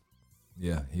 Yeah.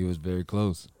 He was very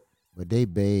close. But they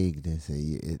begged and said,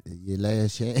 "Your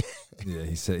last chance." Yeah,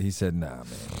 he said, "Nah, man,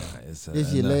 nah, it's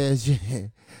this your last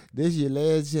chance. This your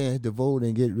last chance to vote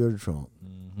and get rid of Trump."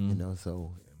 Mm-hmm. You know,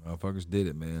 so motherfuckers did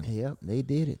it, man. Yep, they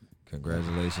did it.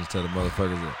 Congratulations to the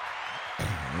motherfuckers that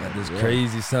got this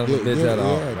crazy son of a bitch out of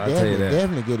office. I tell you that.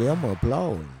 Definitely get them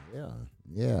applause.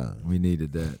 Yeah. We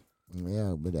needed that.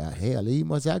 Yeah, but hell, he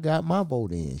must have got my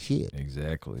vote in. Shit.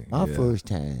 Exactly. My first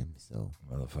time. So.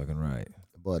 Motherfucking right.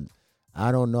 But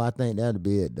I don't know. I think that'll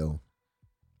be it, though.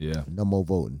 Yeah. No more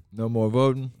voting. No more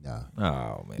voting? Nah.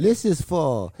 Oh, man. This is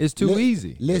for... It's too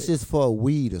easy. This is for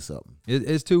weed or something.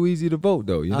 It's too easy to vote,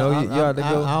 though. You know, you got to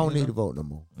go. I don't need to vote no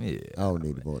more. Yeah. I don't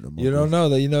need to vote no more. You don't know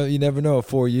that. You know, you never know. In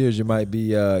 4 years, you might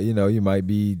be, you might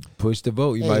be pushed to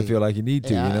vote. You might feel like you need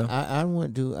to, you know? I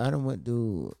went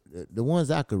to the ones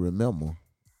I could remember.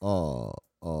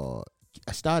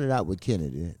 I started out with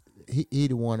Kennedy. He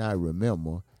the one I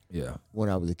remember. Yeah. When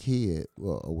I was a kid,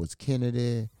 was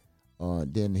Kennedy.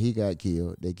 Then he got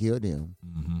killed. They killed him.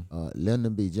 Mm-hmm.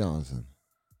 Lyndon B. Johnson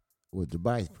was the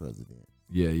vice president.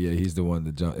 Yeah, he's the one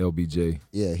that LBJ.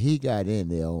 Yeah, he got in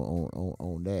there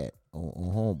on that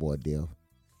on homeboy death,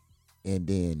 and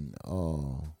then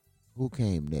who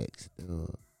came next?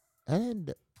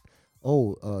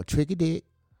 Tricky Dick.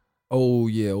 Oh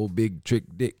yeah, old big Trick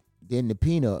Dick. Then the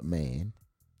Peanut Man.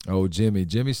 Oh Jimmy,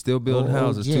 Jimmy's still building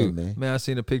houses Jimmy. too. Man, I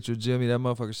seen a picture of Jimmy. That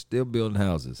motherfucker's still building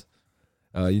houses.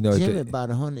 Jimmy about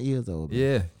 100 years old. Man.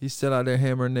 Yeah, he's still out there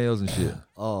hammering nails and shit.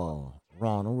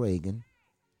 Ronald Reagan.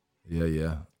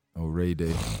 Yeah. Oh, Ray.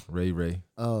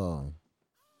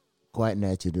 Quite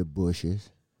naturally, the Bushes.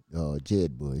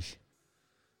 Jeb Bush.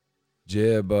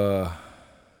 Jeb. Oh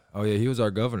yeah, he was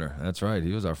our governor. That's right.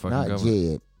 He was our fucking governor. Not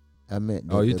Jeb. I meant.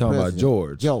 You talking about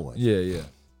George? George. Yeah.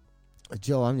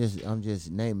 Joe, I'm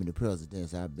just naming the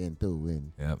presidents I've been through,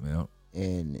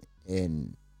 and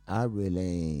I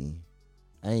really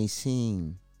ain't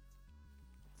seen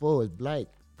for black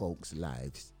folks'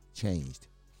 lives changed.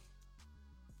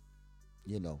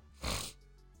 You know,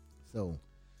 so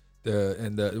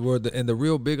the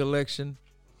real big election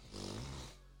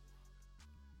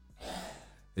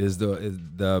is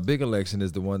the big election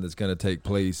is the one that's going to take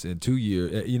place in 2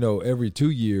 years. You know, every 2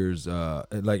 years,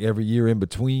 like every year in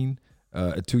between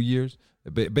 2 years,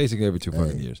 basically every two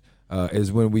fucking years,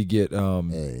 is when we get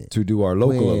to do our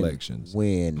local elections.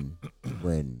 When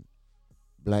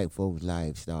black folks'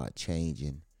 lives start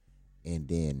changing, and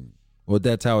then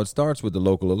that's how it starts with the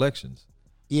local elections.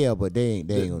 Yeah, but they ain't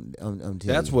gonna. I'm telling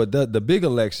that's you. what the big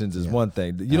elections is one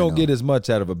thing. You don't get as much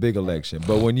out of a big election,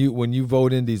 but when you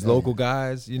vote in these local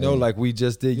guys, like we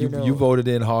just did, you voted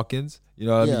in Hawkins. You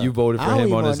know, you voted for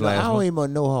him on his last one. I don't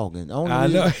even know Hawkins. I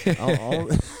know.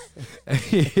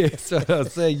 So I'm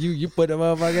saying you put the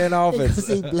motherfucker in office. Because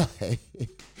he black.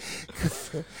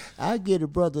 I get a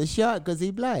brother a shot because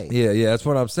he black. Yeah, that's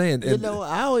what I'm saying. I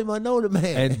don't even know the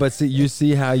man. But see, you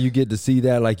see how you get to see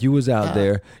that? Like you was out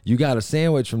there, you got a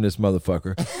sandwich from this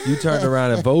motherfucker. You turned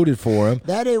around and voted for him.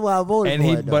 That ain't why I voted for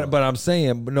him. But I'm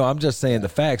saying, I'm just saying the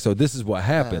facts. So this is what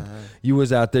happened. You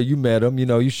was out there, you met him,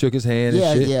 you shook his hand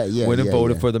and shit. Went and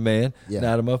voted for the man. Yeah.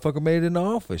 Now the motherfucker made it in the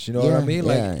office. You know what I mean?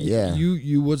 Like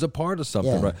you was a part of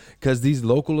something, right? Because these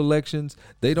local elections,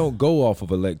 they don't go off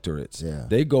of electorates. Yeah.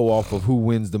 They go off of who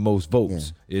wins the most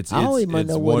votes. It's one or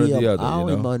the other. I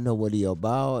don't even know what he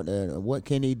about and what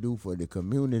can he do for the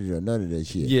community or none of that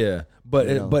shit. Yeah,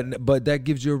 but that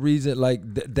gives you a reason. Like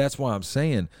that's why I'm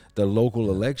saying the local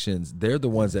elections, they're the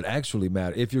ones that actually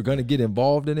matter. If you're going to get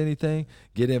involved in anything,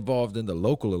 get involved in the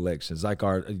local elections, like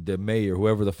the mayor,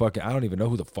 whoever the fucking, I don't even know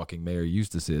who the fucking mayor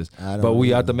Eustis is, but we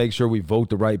have to make sure we vote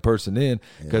the right person in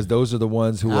because those are the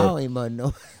ones who I don't even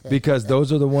know. Because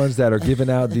those are the ones that are giving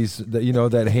out these,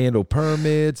 that handle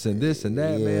permits and this and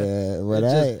that, man.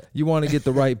 Well, you want to get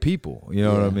the right people, you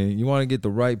know what I mean? You want to get the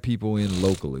right people in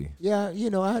locally. Yeah,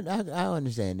 I I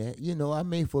understand that. I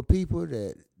mean, for people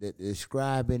that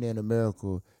describing in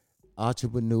America,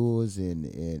 entrepreneurs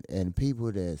and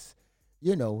people that's,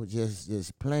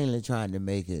 just plainly trying to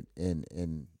make it,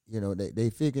 and they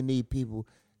figure need people.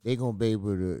 They gonna be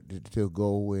able to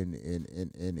go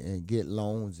and get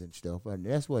loans and stuff. And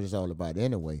that's what it's all about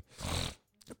anyway.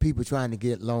 People trying to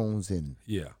get loans and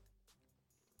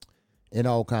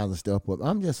all kinds of stuff. But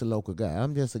I'm just a local guy.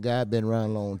 I'm just a guy been around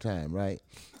a long time, right?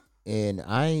 And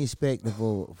I ain't expecting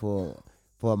for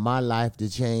my life to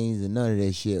change and none of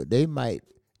that shit. They might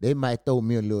throw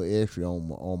me a little extra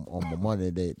on my money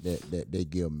that they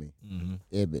give me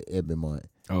every month.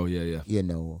 Oh yeah.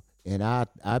 And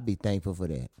I'd be thankful for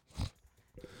that.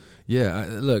 Yeah,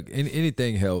 look,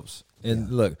 anything helps.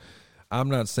 And look, I'm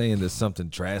not saying that something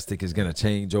drastic is going to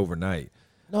change overnight.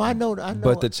 No, I know.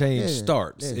 But the change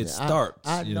starts. Listen, it starts.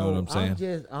 I you know what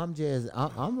I'm saying?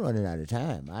 I'm running out of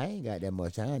time. I ain't got that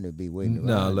much time to be waiting around.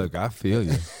 No, look, I feel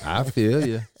you. I feel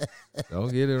you.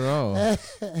 Don't get it wrong.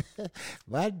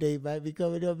 My day might be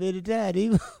coming up any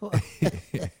time.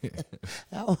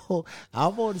 I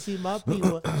want to see my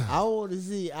people. I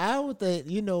would think,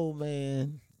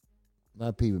 man,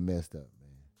 my people messed up,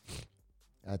 man.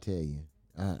 I tell you,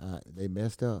 they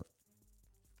messed up.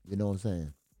 You know what I'm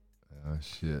saying? Oh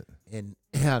shit! And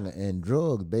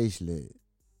drugs basically,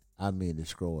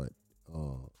 destroyed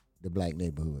the black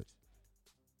neighborhoods.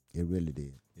 It really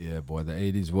did. Yeah, boy, the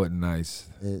 '80s wasn't nice.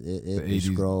 It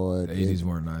destroyed. The '80s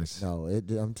weren't nice. No,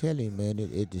 I'm telling you, man,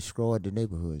 it destroyed the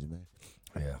neighborhoods, man.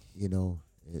 Yeah.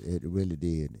 It really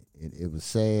did. It was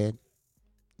sad,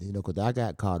 because I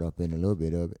got caught up in a little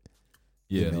bit of it.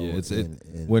 Yeah,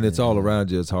 when it's all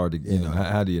around you, it's hard to,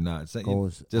 how do you not? It's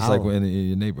just like in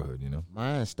your neighborhood,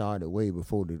 Mine started way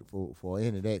before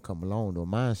any of that come along, though.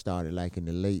 Mine started like in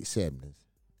the late 70s.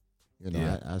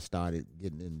 I started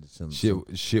getting into some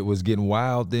shit was getting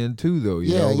wild then too, though.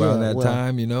 Around that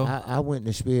time, I went to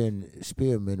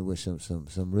experiment with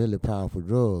some really powerful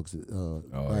drugs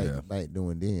back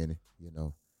doing then,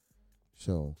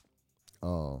 So,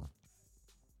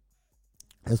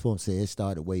 that's what I'm saying. It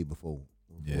started way before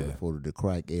the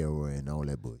crack era and all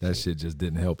that bullshit. That shit just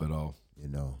didn't help at all.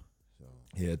 So.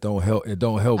 Yeah, it don't help. It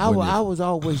don't help. I was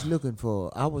always looking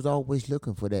for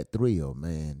that thrill,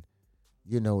 man.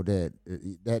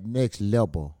 That next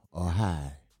level or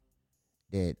high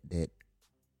that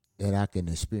I can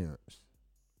experience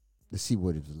to see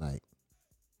what it was like.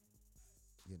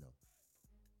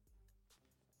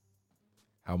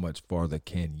 How much farther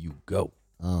can you go?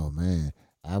 Oh man,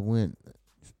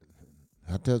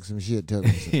 I took some shit.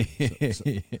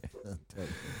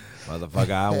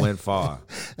 Motherfucker, I went far.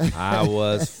 I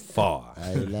was far.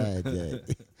 I ain't lied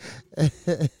that.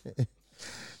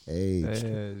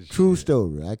 Hey, true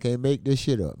story. I can't make this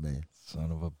shit up, man.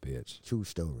 Son of a bitch. True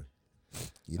story.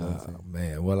 You know what I'm saying?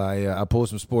 Man, well, I pulled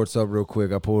some sports up real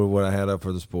quick. I pulled what I had up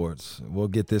for the sports. We'll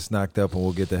get this knocked up and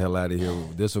we'll get the hell out of here.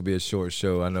 This will be a short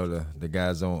show. I know the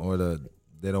guys they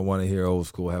don't want to hear Old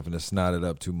School having to snot it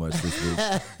up too much this week.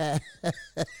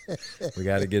 we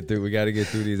got to get through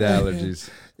these allergies.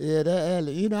 Yeah, that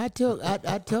allergy. I took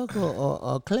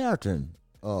a Claritin.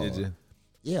 Did you?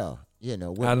 Yeah.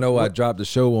 I dropped the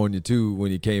show on you too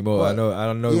when you came over. I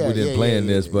don't know if we didn't plan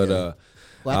this, but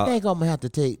I think I'm gonna have to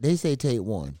take. They say take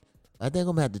one. I think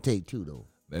I'm gonna have to take two though.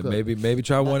 Maybe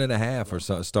try 1.5 or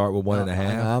something. Start with 1.5.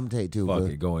 I'm gonna take two. Fuck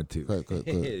it, going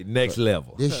two. Next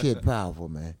level. This shit powerful,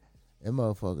 man. That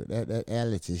motherfucker, that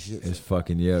allergy shit. It's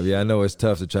fucking yeah. I know it's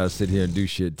tough to try to sit here and do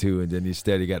shit too, and then you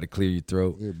steady got to clear your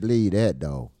throat. You bleed that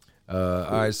dog. All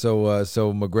right, so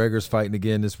McGregor's fighting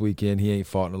again this weekend. He ain't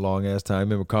fought in a long ass time.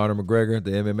 Remember Conor McGregor,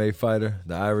 the MMA fighter,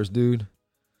 the Irish dude?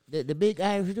 The big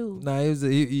Irish dude? Nah,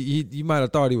 you might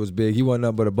have thought he was big. He wasn't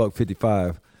nothing but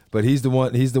 $155. But he's the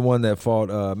one that fought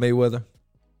Mayweather.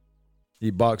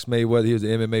 He boxed Mayweather. He was an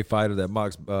MMA fighter that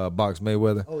boxed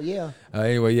Mayweather. Oh yeah.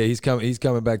 Anyway, yeah, he's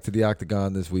coming back to the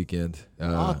octagon this weekend.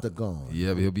 Octagon.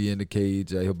 Yeah, he'll be in the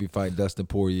cage. He'll be fighting Dustin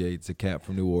Poirier. It's a cat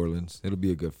from New Orleans. It'll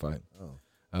be a good fight. Oh.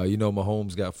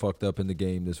 Mahomes got fucked up in the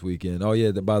game this weekend. Oh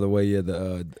yeah, by the way,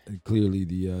 clearly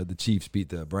the Chiefs beat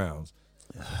the Browns,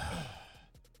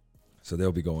 so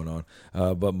they'll be going on.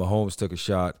 But Mahomes took a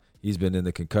shot. He's been in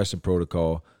the concussion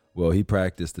protocol. Well, he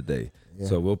practiced today,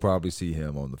 so we'll probably see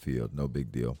him on the field. No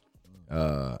big deal.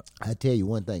 I tell you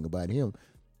one thing about him.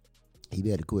 He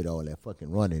better quit all that fucking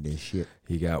running and shit.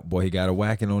 He got a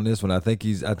whacking on this one. I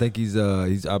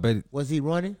bet. Was he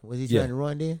running? Was he trying to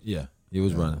run there? Yeah, he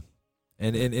was running.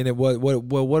 And it was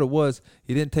what it was.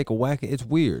 He didn't take a whack. It's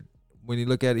weird when you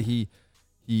look at it.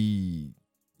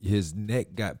 His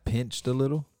neck got pinched a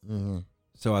little. Mm-hmm.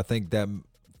 So I think that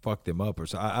fucked him up or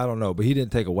so. I don't know, but he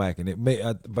didn't take a whack,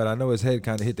 and but I know his head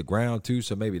kind of hit the ground too,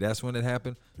 so maybe that's when it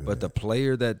happened. Right. But the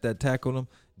player that tackled him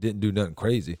didn't do nothing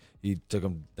crazy. He took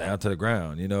him down to the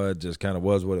ground. You know, it just kind of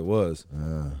was what it was.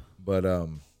 But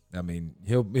I mean,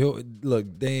 he'll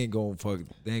look. They ain't gonna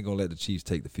let the Chiefs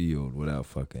take the field without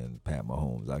fucking Pat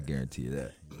Mahomes. I guarantee you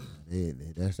that.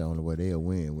 That's the only way they'll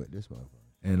win with this motherfucker.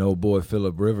 And old boy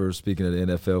Phillip Rivers, speaking of the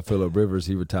NFL, Phillip Rivers,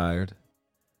 he retired.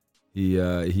 He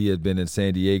had been in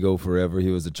San Diego forever.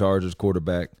 He was the Chargers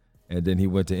quarterback, and then he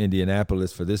went to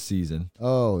Indianapolis for this season.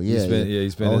 Oh yeah,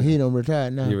 he don't retire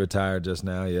now. He retired just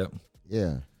now. Yep.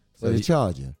 Yeah. So the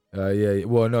Charger. Yeah.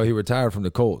 Well, no, he retired from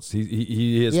the Colts.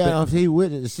 He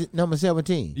with number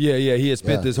 17. Yeah. He had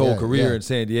spent his whole career in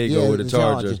San Diego with the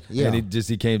Chargers, and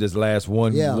he came this last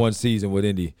one season with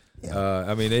Indy. Yeah.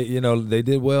 I mean, they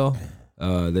did well.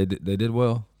 They did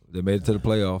well. They made it to the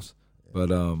playoffs,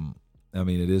 but I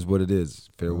mean, it is what it is.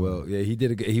 Farewell. Yeah, he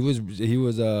did. He was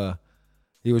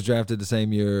drafted the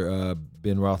same year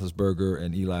Ben Roethlisberger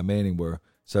and Eli Manning were.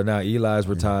 So now Eli's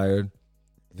retired.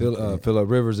 Phillip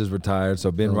Rivers is retired. So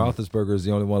Ben Roethlisberger is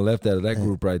the only one left out of that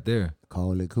group right there.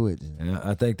 Call it quits. Yeah,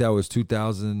 I think that was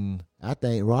 2000. I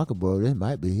think Rockabro, this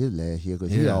might be his last year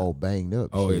because he's all banged up.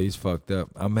 Oh, yeah, he's fucked up.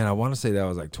 I want to say that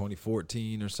was like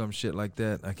 2014 or some shit like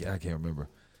that. I can't remember.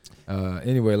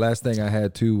 Anyway, last thing I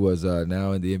had too was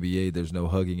now in the NBA, there's no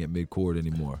hugging at midcourt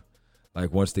anymore.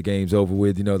 Like once the game's over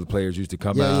with, the players used to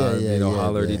come out,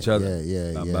 holler at each other.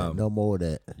 Yeah. No more of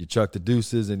that. You chuck the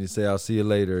deuces and you say, "I'll see you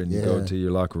later," and you go to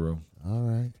your locker room. All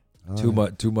right.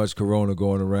 Too much Corona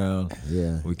going around.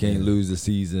 Yeah. We can't lose the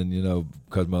season,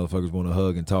 because motherfuckers want to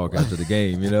hug and talk after the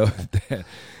game.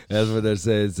 That's what they're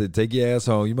saying. So take your ass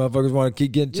home. You motherfuckers want to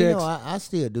keep getting checks. I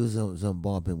still do some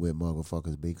bumping with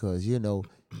motherfuckers because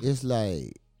it's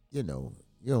like you don't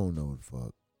know the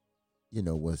fuck.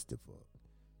 What's the fuck.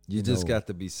 You just got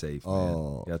to be safe,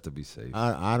 man. Got to be safe.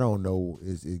 I don't know.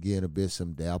 It's getting a bit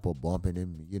some dapper bumping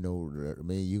him. You're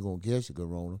going to catch the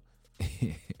corona.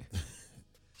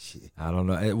 Shit. I don't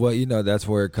know. Well, that's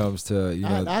where it comes to,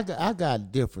 I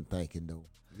got different thinking, though.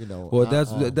 Well,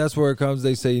 that's where it comes.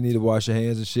 They say you need to wash your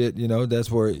hands and shit. That's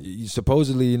where you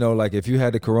supposedly, like if you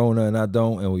had the corona and I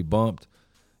don't and we bumped,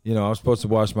 I'm supposed to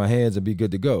wash my hands and be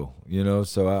good to go,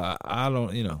 So I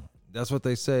don't, that's what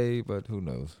they say, but who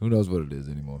knows? Who knows what it is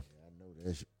anymore?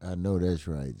 I know that's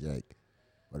right, Jack.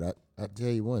 But I tell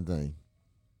you one thing.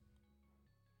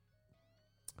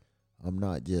 I'm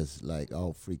not just like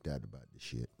all freaked out about this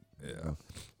shit. Yeah.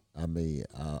 I mean,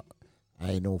 I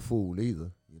ain't no fool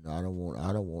either. I don't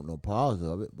want no pause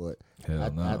of it, but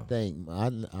I think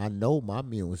I know my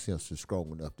immune system is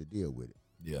strong enough to deal with it.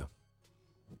 Yeah.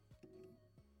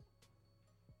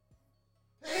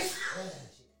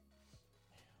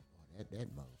 That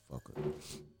motherfucker.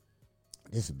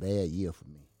 It's a bad year for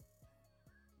me.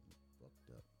 Fucked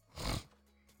up.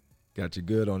 Got you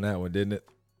good on that one, didn't it?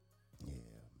 Yeah, man.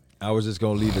 I was just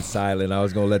gonna leave it silent. I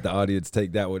was gonna let the audience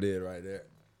take that one in right there.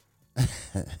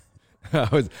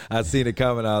 I seen it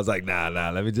coming. I was like, nah.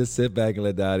 Let me just sit back and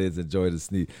let the audience enjoy the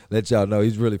sneak. Let y'all know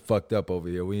he's really fucked up over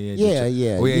here. We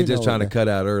ain't just trying to cut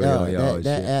out early on y'all.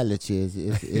 That allergy is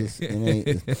it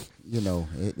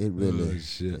really. Oh,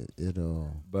 shit.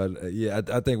 But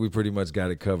I think we pretty much got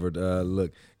it covered.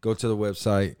 Look, go to the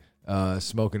website,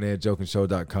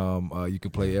 smokingandjokingshow.com. You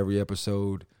can play every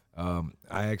episode.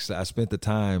 I spent the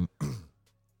time.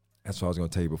 That's what I was gonna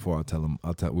tell you before. We'll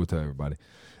tell everybody.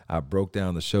 I broke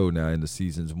down the show now into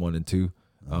seasons 1 and 2.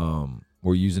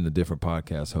 We're using a different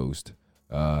podcast host.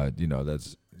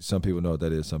 That's some people know what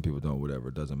that is, some people don't. Whatever,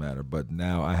 it doesn't matter. But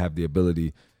now I have the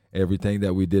ability. Everything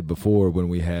that we did before when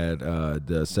we had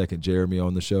the second Jeremy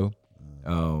on the show.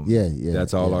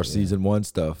 That's all our season 1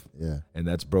 stuff. Yeah, and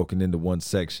that's broken into one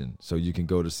section. So you can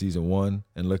go to season 1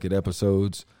 and look at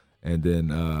episodes, and then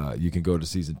you can go to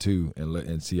season 2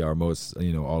 and see our most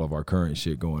all of our current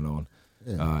shit going on.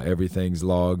 Yeah. Everything's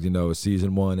logged,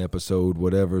 season 1 episode,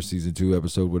 whatever, season 2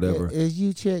 episode, whatever. As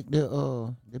you check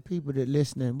the people that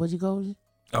listening, what you call it?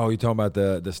 Oh, you talking about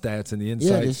the stats and the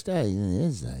insights? Yeah, the stats and the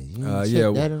insights. You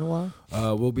check that in a while?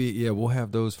 We'll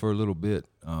have those for a little bit.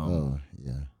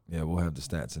 Yeah, we'll have the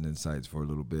stats and insights for a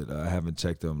little bit. I haven't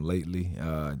checked them lately.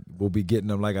 We'll be getting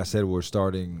them. Like I said, we're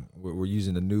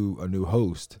using a new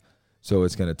host. So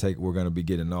it's gonna take. We're gonna be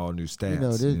getting all new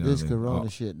stats. This Corona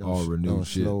shit don't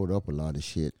shit. Slowed up a lot of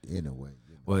shit anyway.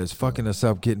 Well, it's fucking us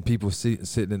up getting people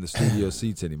sitting in the studio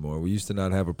seats anymore. We used to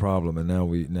not have a problem, and now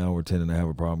we're tending to have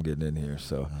a problem getting in here.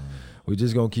 So we're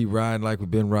just gonna keep riding like we've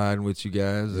been riding with you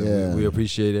guys. And we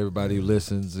appreciate everybody who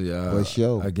listens. For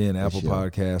sure. Again, Apple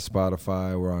Podcasts,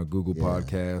 Spotify. We're on Google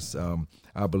Podcasts.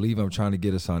 I believe I'm trying to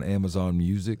get us on Amazon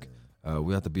Music.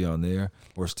 We have to be on there.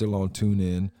 We're still on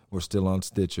TuneIn. We're still on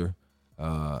Stitcher.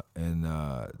 And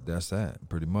that's that,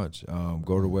 pretty much.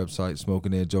 Go to the website,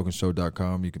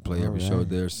 smokingandjokingshow.com. You can play every show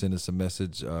there. Send us a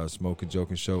message,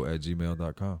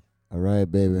 smokingjokingshow@gmail.com. All right,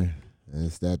 baby.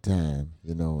 It's that time,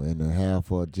 in the half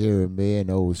for Jeremy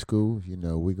and Old School.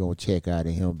 We're going to check out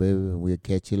of him, baby, and we'll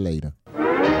catch you later.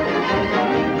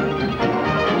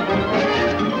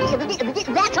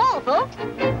 That's all, folks.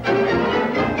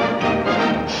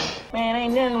 Man,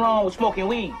 ain't nothing wrong with smoking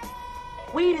weed.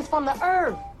 Weed is from the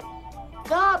earth.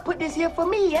 God put this here for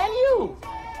me and you.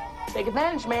 Take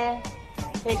advantage, man.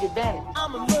 Take advantage.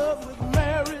 I'm in love with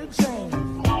Mary Jane.